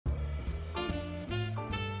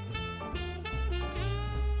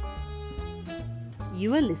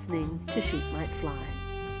You are listening to Sheep Might Fly,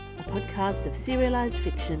 a podcast of serialised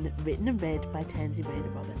fiction written and read by Tansy Rayner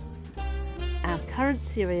Robbins. Our current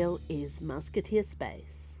serial is Musketeer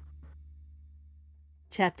Space.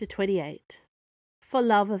 Chapter 28. For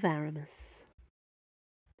Love of Aramis.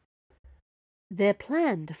 Their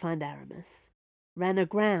plan to find Aramis ran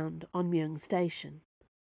aground on Meung Station.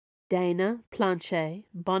 Dana, Planchet,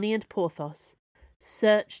 Bonnie and Porthos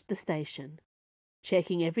searched the station,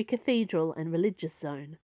 checking every cathedral and religious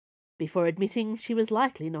zone, before admitting she was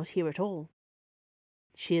likely not here at all.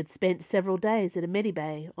 She had spent several days at a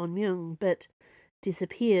medibay on Meung, but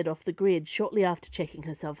disappeared off the grid shortly after checking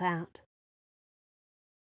herself out.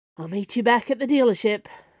 "I'll meet you back at the dealership,"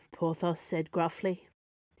 Porthos said gruffly.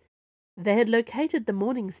 They had located the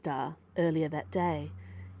Morning Star earlier that day,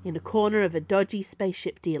 in a corner of a dodgy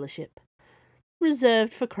spaceship dealership,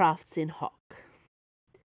 reserved for crafts in hock.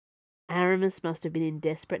 Aramis must have been in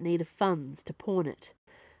desperate need of funds to pawn it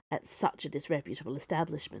at such a disreputable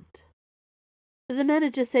establishment. The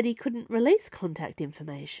manager said he couldn't release contact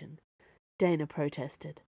information, Dana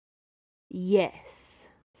protested. "Yes,"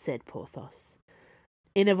 said Porthos,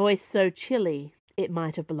 in a voice so chilly it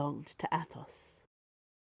might have belonged to Athos.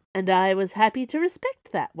 "And I was happy to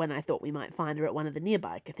respect that when I thought we might find her at one of the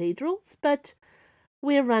nearby cathedrals, but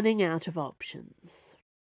we're running out of options."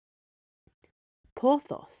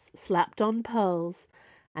 Porthos slapped on pearls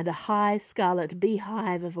and a high scarlet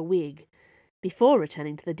beehive of a wig before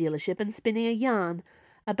returning to the dealership and spinning a yarn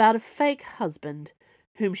about a fake husband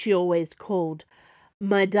whom she always called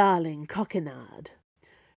 "my darling Coquenard,"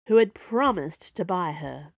 who had promised to buy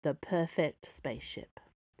her the perfect spaceship.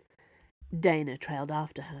 Dana trailed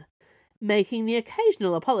after her, making the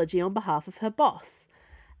occasional apology on behalf of her boss,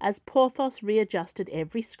 as Porthos readjusted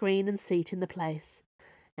every screen and seat in the place,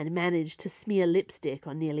 and managed to smear lipstick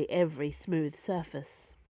on nearly every smooth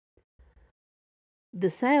surface. The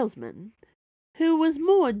salesman, who was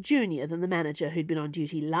more junior than the manager who'd been on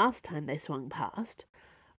duty last time they swung past,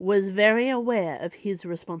 was very aware of his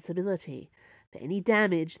responsibility for any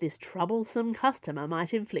damage this troublesome customer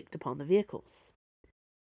might inflict upon the vehicles.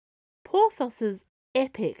 Porthos's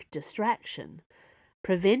epic distraction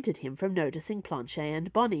prevented him from noticing Planchet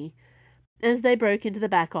and Bonnie as they broke into the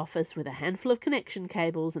back office with a handful of connection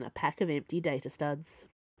cables and a pack of empty data studs.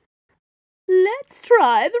 "Let's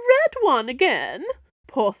try the red one again,"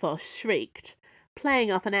 Porthos shrieked, playing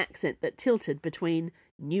up an accent that tilted between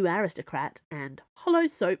new aristocrat and hollow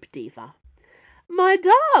soap diva. "My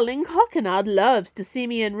darling Coquenard loves to see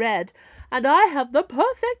me in red, and I have the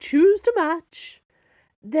perfect shoes to match."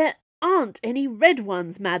 "There aren't any red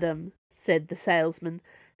ones, madam," said the salesman,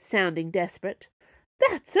 sounding desperate.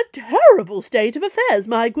 "That's a terrible state of affairs,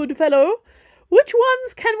 my good fellow. Which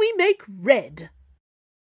ones can we make red?"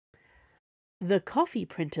 The coffee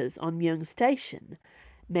printers on Meung Station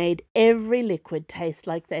made every liquid taste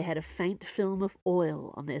like they had a faint film of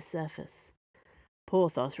oil on their surface.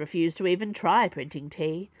 Porthos refused to even try printing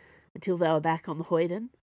tea until they were back on the Hoyden.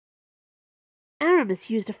 "Aramis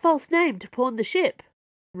used a false name to pawn the ship,"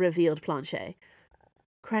 revealed Planchet,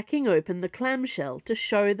 cracking open the clamshell to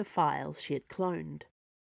show the files she had cloned.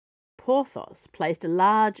 Porthos placed a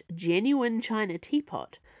large, genuine china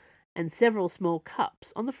teapot and several small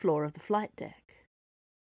cups on the floor of the flight deck.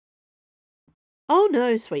 "Oh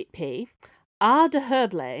no, sweet pea. A de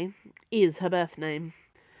Herblay is her birth name."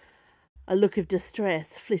 A look of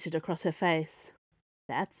distress flitted across her face.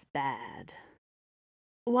 "That's bad."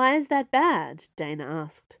 "Why is that bad?" Dana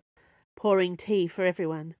asked, pouring tea for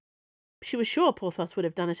everyone. She was sure Porthos would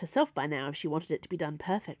have done it herself by now if she wanted it to be done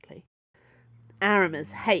perfectly. "Aramis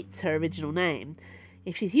hates her original name.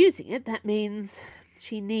 If she's using it, that means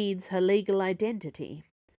she needs her legal identity."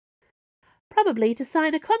 "Probably to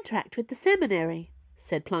sign a contract with the seminary,"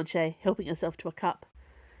 said Planchet, helping herself to a cup.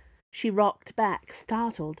 She rocked back,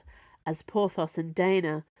 startled, as Porthos and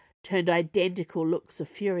Dana turned identical looks of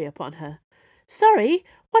fury upon her. "Sorry,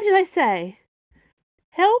 what did I say?"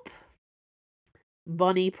 "Help?"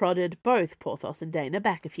 Bonnie prodded both Porthos and Dana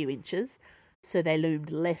back a few inches, so they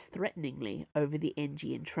loomed less threateningly over the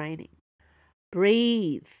NG in training.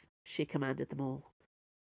 "Breathe," she commanded them all.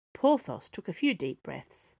 Porthos took a few deep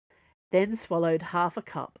breaths, then swallowed half a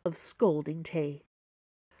cup of scalding tea.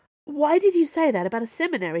 "Why did you say that about a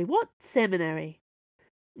seminary? What seminary?"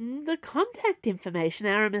 "The contact information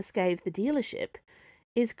Aramis gave the dealership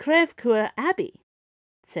is Crèvecoeur Abbey,"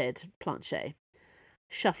 said Planchet,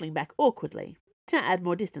 shuffling back awkwardly to add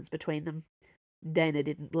more distance between them. Dana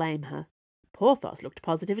didn't blame her. Porthos looked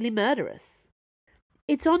positively murderous.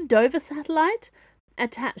 "It's on Dover Satellite,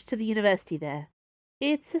 attached to the university there.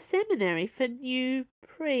 It's a seminary for new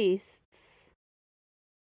priests."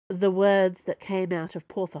 The words that came out of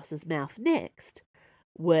Porthos's mouth next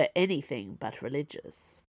were anything but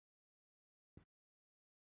religious.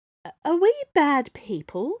 "Are we bad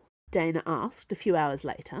people?" Dana asked a few hours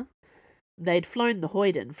later. They'd flown the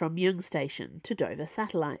Hoyden from Meung Station to Dover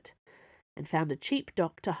Satellite, and found a cheap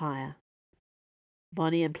dock to hire.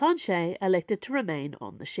 Bonnie and Planchet elected to remain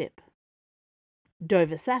on the ship.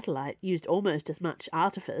 Dover Satellite used almost as much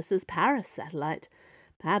artifice as Paris Satellite,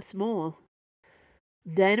 perhaps more.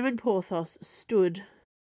 Dana and Porthos stood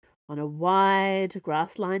on a wide,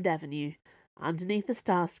 grass-lined avenue underneath a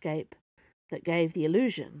starscape that gave the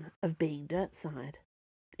illusion of being dirtside,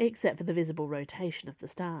 except for the visible rotation of the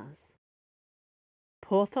stars.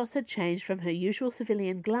 Porthos had changed from her usual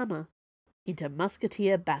civilian glamour into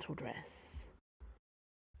musketeer battle dress.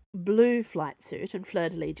 Blue flight suit and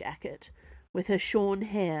fleur-de-lis jacket, with her shorn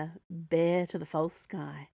hair bare to the false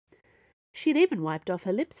sky. She'd even wiped off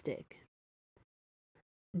her lipstick.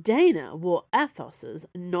 Dana wore Athos's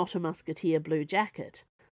not a musketeer blue jacket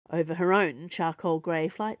over her own charcoal grey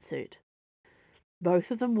flight suit.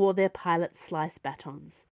 Both of them wore their pilot's slice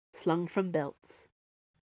batons, slung from belts,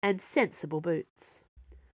 and sensible boots,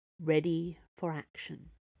 ready for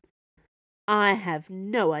action. "I have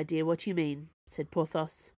no idea what you mean," said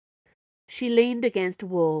Porthos. She leaned against a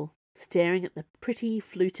wall, staring at the pretty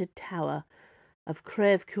fluted tower of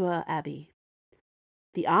Crèvecoeur Abbey.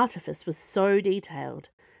 The artifice was so detailed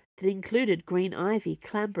that it included green ivy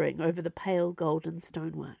clambering over the pale golden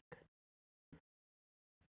stonework.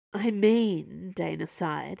 "I mean," Dana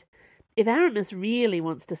sighed, "if Aramis really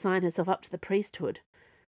wants to sign herself up to the priesthood,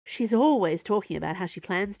 she's always talking about how she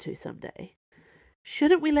plans to someday.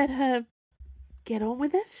 Shouldn't we let her get on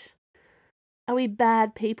with it? Are we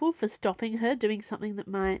bad people for stopping her doing something that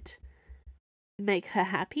might make her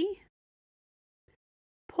happy?"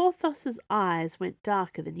 Porthos's eyes went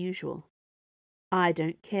darker than usual. "I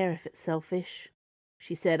don't care if it's selfish,"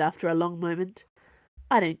 she said after a long moment.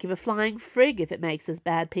 "I don't give a flying frig if it makes us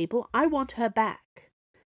bad people. I want her back.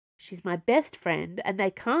 She's my best friend, and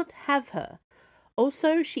they can't have her.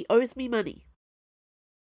 Also, she owes me money."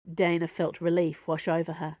 Dana felt relief wash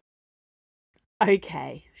over her.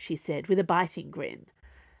 "Okay," she said with a biting grin.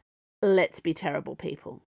 "Let's be terrible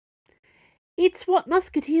people." "It's what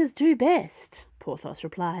musketeers do best," Porthos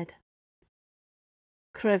replied.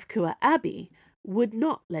 Crèvecoeur Abbey would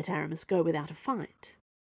not let Aramis go without a fight.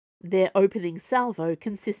 Their opening salvo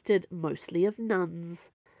consisted mostly of nuns.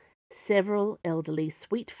 Several elderly,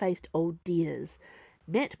 sweet-faced old dears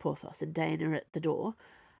met Porthos and Dana at the door,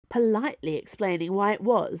 politely explaining why it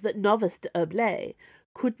was that Novice d'Herblay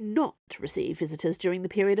could not receive visitors during the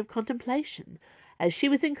period of contemplation, as she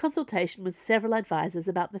was in consultation with several advisers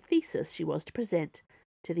about the thesis she was to present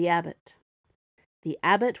to the abbot. The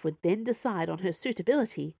abbot would then decide on her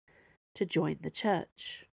suitability to join the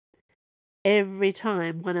church. Every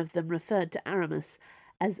time one of them referred to Aramis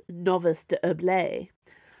as Novice d'Herblay,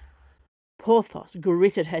 Porthos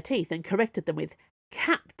gritted her teeth and corrected them with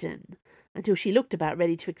 "Captain," until she looked about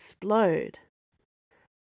ready to explode.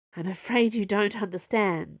 "I'm afraid you don't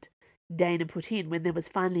understand," Dana put in when there was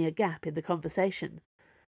finally a gap in the conversation.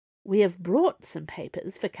 "We have brought some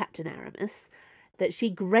papers for Captain Aramis that she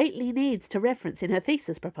greatly needs to reference in her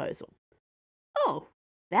thesis proposal." "Oh,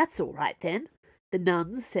 that's all right then," the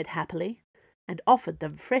nuns said happily, and offered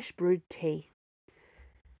them fresh brewed tea.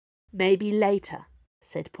 "Maybe later,"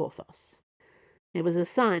 said Porthos. It was a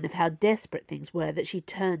sign of how desperate things were that she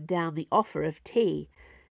turned down the offer of tea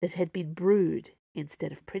that had been brewed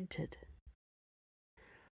instead of printed.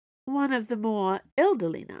 One of the more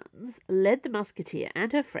elderly nuns led the musketeer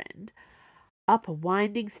and her friend up a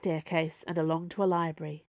winding staircase and along to a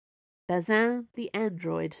library. Bazin, the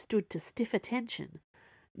android, stood to stiff attention,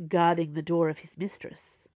 guarding the door of his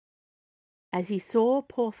mistress. As he saw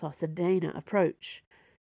Porthos and Dana approach,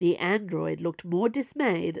 the android looked more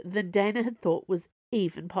dismayed than Dana had thought was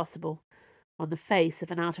even possible on the face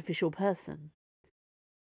of an artificial person.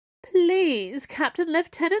 "Please, Captain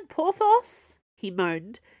Lieutenant Porthos," he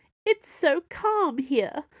moaned. "It's so calm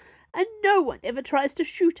here, and no one ever tries to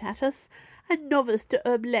shoot at us, and Novice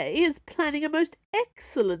d'Herblay is planning a most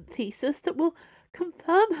excellent thesis that will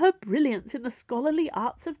confirm her brilliance in the scholarly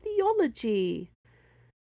arts of theology."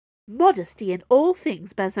 "Modesty in all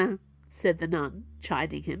things, Bazin," said the nun,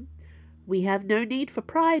 chiding him. "We have no need for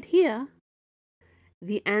pride here."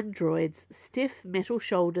 The android's stiff metal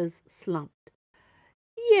shoulders slumped.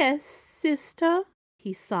 "Yes, sister,"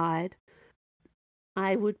 he sighed.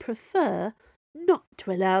 "I would prefer not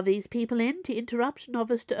to allow these people in to interrupt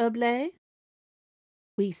Novice d'Herblay."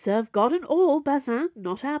 "We serve God and all, Bazin,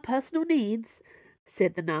 not our personal needs,"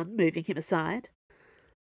 said the nun, moving him aside.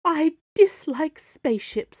 I dislike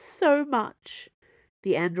spaceships so much,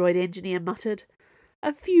 the android engineer muttered.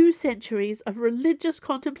 A few centuries of religious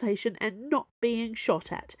contemplation and not being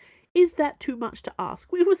shot at. Is that too much to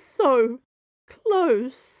ask? We were so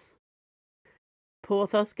close.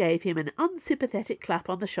 Porthos gave him an unsympathetic clap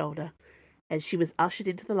on the shoulder as she was ushered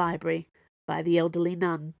into the library by the elderly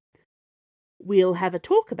nun. We'll have a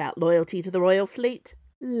talk about loyalty to the royal fleet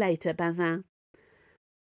later, Bazin.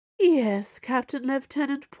 Yes, Captain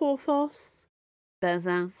Lieutenant Porthos.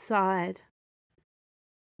 Bazin sighed.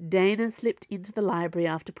 Dana slipped into the library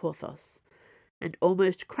after Porthos and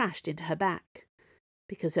almost crashed into her back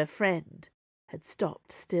because her friend had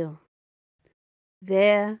stopped still.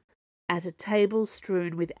 There, at a table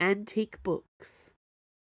strewn with antique books,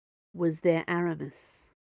 was their Aramis.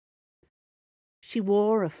 She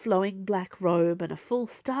wore a flowing black robe and a full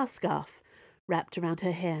star-scarf wrapped around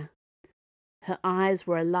her hair. Her eyes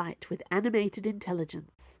were alight with animated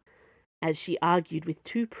intelligence as she argued with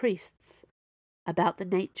two priests about the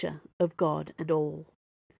nature of God and all.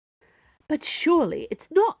 But surely it's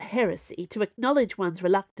not heresy to acknowledge one's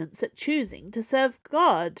reluctance at choosing to serve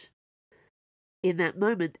God. In that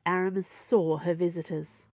moment Aramis saw her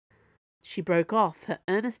visitors. She broke off her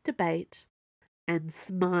earnest debate and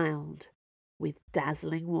smiled with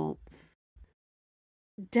dazzling warmth.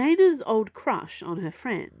 Dana's old crush on her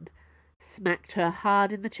friend smacked her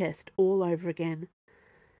hard in the chest all over again.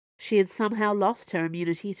 She had somehow lost her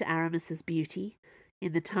immunity to Aramis's beauty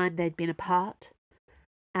in the time they'd been apart.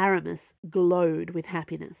 Aramis glowed with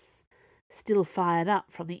happiness, still fired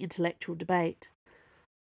up from the intellectual debate.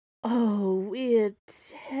 "Oh, we're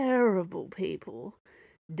terrible people,"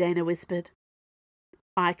 Dana whispered.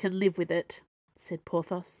 "I can live with it," said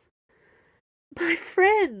Porthos. "My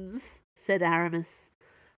friends," said Aramis,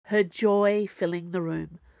 her joy filling the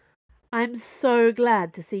room. "I'm so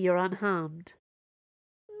glad to see you're unharmed."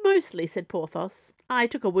 "Mostly," said Porthos. "I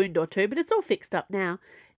took a wound or two, but it's all fixed up now.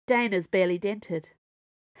 Dana's barely dented.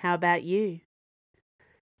 How about you?"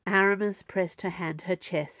 Aramis pressed her hand to her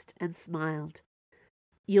chest and smiled.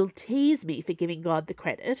 "You'll tease me for giving God the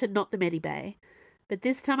credit and not the Medibay, but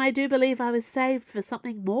this time I do believe I was saved for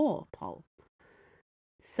something more, Paul."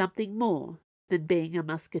 "Something more than being a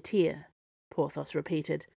musketeer," Porthos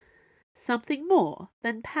repeated. "Something more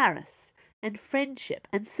than Paris and friendship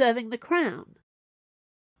and serving the crown."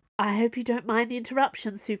 "I hope you don't mind the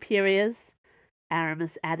interruption, superiors,"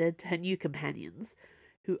 Aramis added to her new companions,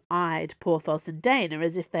 who eyed Porthos and Dana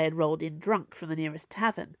as if they had rolled in drunk from the nearest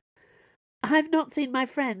tavern. "I've not seen my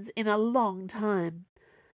friends in a long time.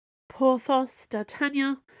 Porthos,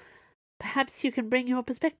 D'Artagnan, perhaps you can bring your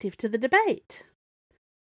perspective to the debate."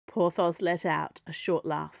 Porthos let out a short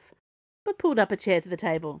laugh, but pulled up a chair to the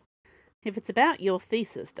table. "If it's about your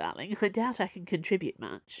thesis, darling, I doubt I can contribute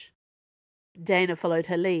much." Dana followed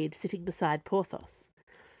her lead, sitting beside Porthos.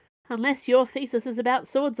 "Unless your thesis is about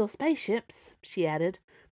swords or spaceships," she added,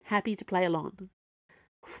 happy to play along.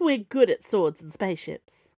 "We're good at swords and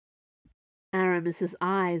spaceships." Aramis's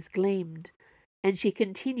eyes gleamed, and she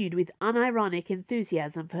continued with unironic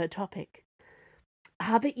enthusiasm for her topic.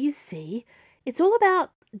 But you see, it's all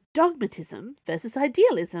about dogmatism versus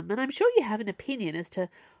idealism, and I'm sure you have an opinion as to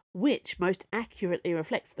which most accurately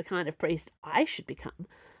reflects the kind of priest I should become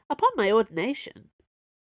upon my ordination."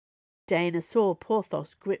 Dana saw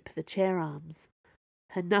Porthos grip the chair arms,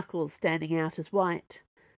 her knuckles standing out as white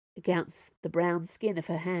against the brown skin of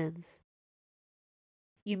her hands.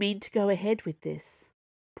 "You mean to go ahead with this?"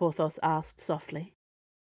 Porthos asked softly.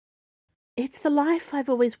 "It's the life I've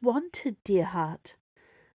always wanted, dear heart,"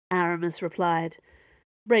 Aramis replied,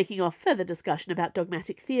 breaking off further discussion about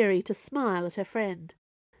dogmatic theory to smile at her friend.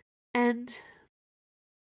 "And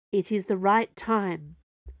it is the right time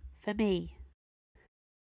for me."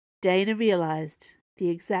 Dana realized the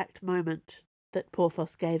exact moment that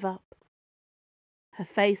Porthos gave up. Her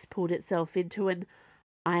face pulled itself into an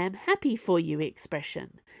 "I am happy for you"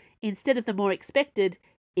 expression, instead of the more expected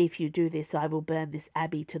 "if you do this I will burn this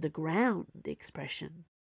abbey to the ground" expression.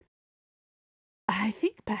 "I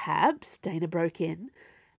think perhaps," Dana broke in,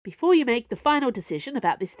 "before you make the final decision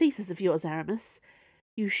about this thesis of yours, Aramis,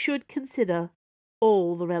 you should consider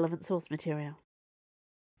all the relevant source material."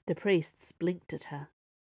 The priests blinked at her.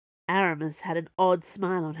 Aramis had an odd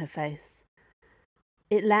smile on her face.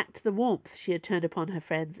 It lacked the warmth she had turned upon her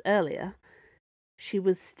friends earlier. She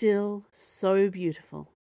was still so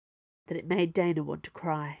beautiful that it made Dana want to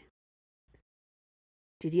cry.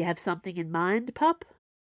 "Did you have something in mind, pup?"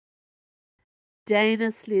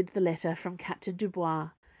 Dana slid the letter from Captain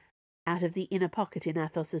Dubois out of the inner pocket in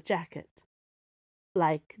Athos's jacket.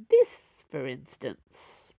 "Like this, for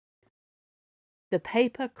instance." The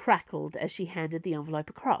paper crackled as she handed the envelope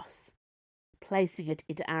across, placing it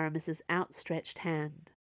into Aramis's outstretched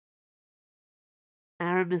hand.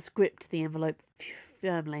 Aramis gripped the envelope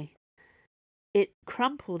firmly. It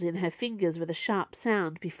crumpled in her fingers with a sharp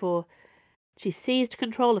sound before she seized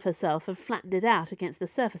control of herself and flattened it out against the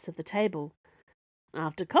surface of the table.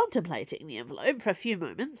 After contemplating the envelope for a few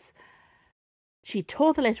moments, she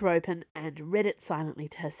tore the letter open and read it silently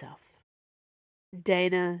to herself.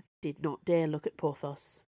 Dana did not dare look at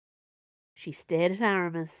Porthos. She stared at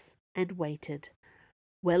Aramis and waited,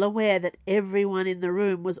 well aware that everyone in the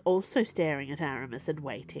room was also staring at Aramis and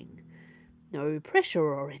waiting. No pressure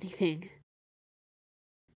or anything.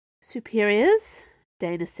 "Superiors,"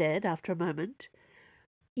 Dana said after a moment,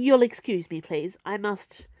 "you'll excuse me, please. I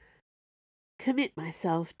must commit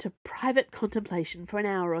myself to private contemplation for an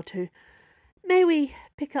hour or two. May we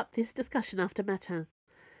pick up this discussion after matin?"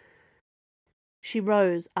 She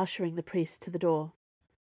rose, ushering the priest to the door.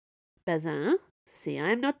 "Bazin, see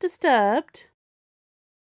I am not disturbed."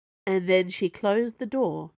 And then she closed the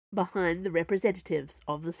door behind the representatives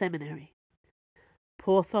of the seminary.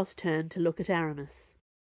 Porthos turned to look at Aramis,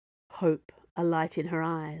 hope alight in her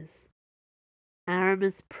eyes.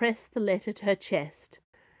 Aramis pressed the letter to her chest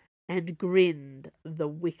and grinned the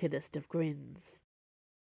wickedest of grins.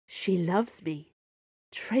 "She loves me.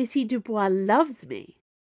 Tracy Dubois loves me."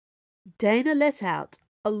 Dana let out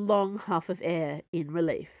a long huff of air in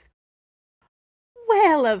relief.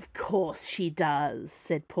 "Well, of course she does,"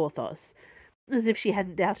 said Porthos, as if she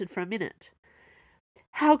hadn't doubted for a minute.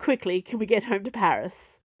 "How quickly can we get home to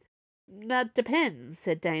Paris?" "That depends,"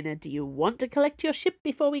 said Dana. "Do you want to collect your ship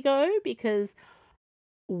before we go? Because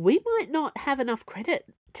we might not have enough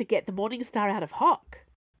credit to get the Morning Star out of hock."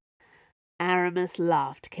 Aramis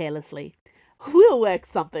laughed carelessly. "We'll work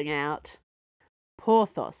something out."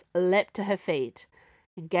 Porthos leapt to her feet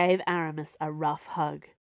and gave Aramis a rough hug.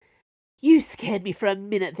 "You scared me for a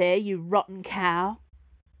minute there, you rotten cow."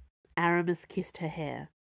 Aramis kissed her hair.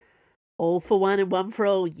 "All for one and one for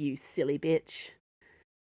all, you silly bitch."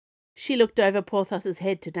 She looked over Porthos's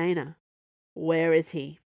head to Dana. "Where is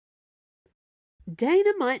he?"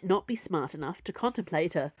 Dana might not be smart enough to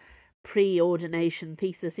contemplate a preordination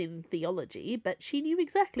thesis in theology, but she knew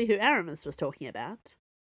exactly who Aramis was talking about.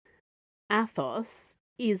 "Athos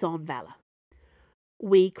is on Valor.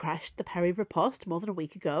 We crashed the Paris Riposte more than a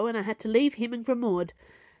week ago, and I had to leave him and Grimaud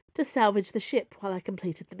to salvage the ship while I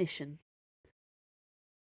completed the mission."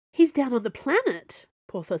 "He's down on the planet!"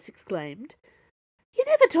 Porthos exclaimed. "You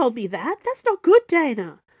never told me that. That's not good,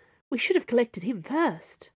 Dana. We should have collected him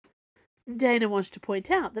first." Dana wanted to point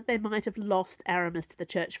out that they might have lost Aramis to the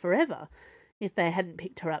church forever if they hadn't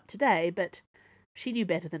picked her up today, but she knew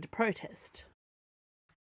better than to protest.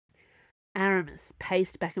 Aramis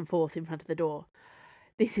paced back and forth in front of the door.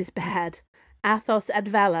 "This is bad. Athos and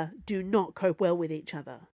Valor do not cope well with each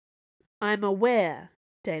other." "I'm aware,"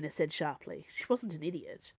 Dana said sharply. She wasn't an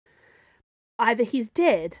idiot. "Either he's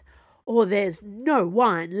dead, or there's no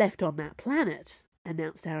wine left on that planet,"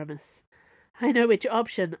 announced Aramis. "I know which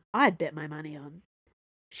option I'd bet my money on."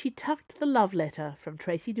 She tucked the love letter from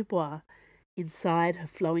Tracy Dubois inside her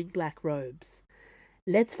flowing black robes.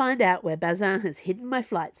 "Let's find out where Bazin has hidden my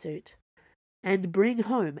flight suit and bring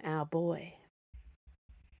home our boy."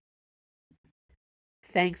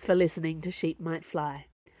 Thanks for listening to Sheep Might Fly.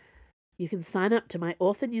 You can sign up to my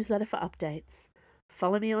author newsletter for updates.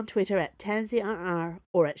 Follow me on Twitter at TansyRR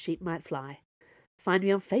or at Sheep Might Fly. Find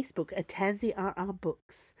me on Facebook at TansyRR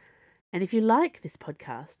Books. And if you like this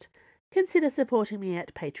podcast, consider supporting me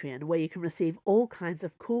at Patreon, where you can receive all kinds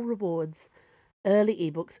of cool rewards, early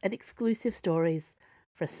ebooks, and exclusive stories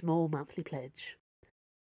for a small monthly pledge.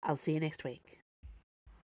 I'll see you next week.